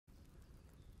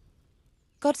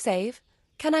God save.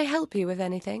 Can I help you with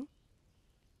anything?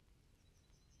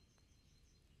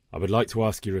 I would like to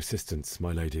ask your assistance,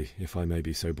 my lady, if I may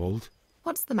be so bold.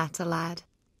 What's the matter, lad?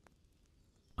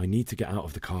 I need to get out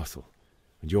of the castle,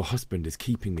 and your husband is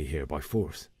keeping me here by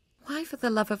force. Why, for the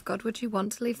love of God, would you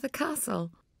want to leave the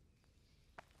castle?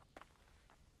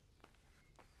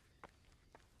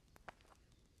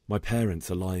 My parents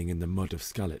are lying in the mud of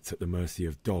Skalitz at the mercy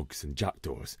of dogs and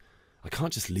jackdaws. I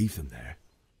can't just leave them there.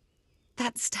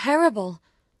 That's terrible.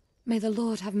 May the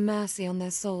Lord have mercy on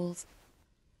their souls.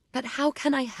 But how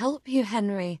can I help you,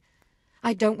 Henry?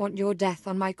 I don't want your death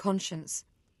on my conscience.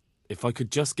 If I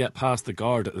could just get past the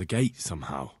guard at the gate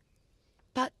somehow.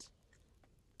 But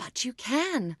you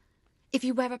can. If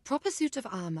you wear a proper suit of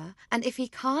armour, and if he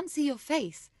can't see your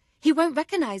face, he won't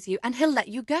recognise you and he'll let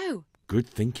you go. Good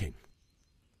thinking.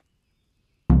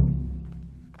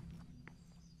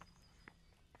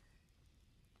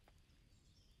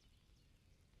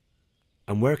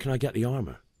 And where can I get the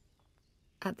armour?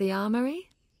 At the armoury?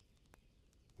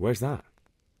 Where's that?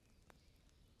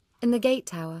 In the gate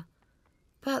tower.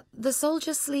 But the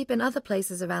soldiers sleep in other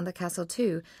places around the castle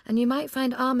too, and you might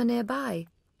find armour nearby.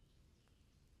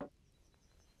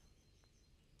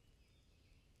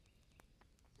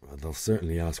 Well, they'll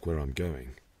certainly ask where I'm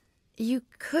going. You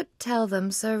could tell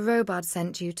them Sir Robard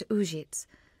sent you to Ujitz,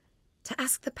 to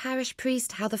ask the parish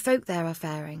priest how the folk there are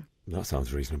faring. That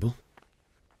sounds reasonable.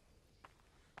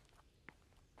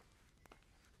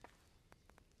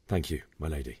 Thank you, my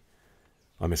lady.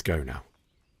 I must go now.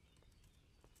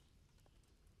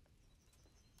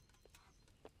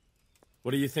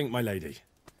 What do you think, my lady?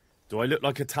 Do I look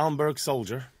like a Talmberg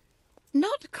soldier?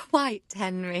 Not quite,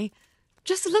 Henry.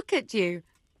 Just look at you.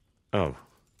 Oh,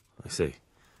 I see.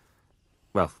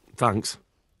 Well, thanks.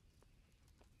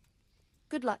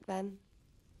 Good luck, then.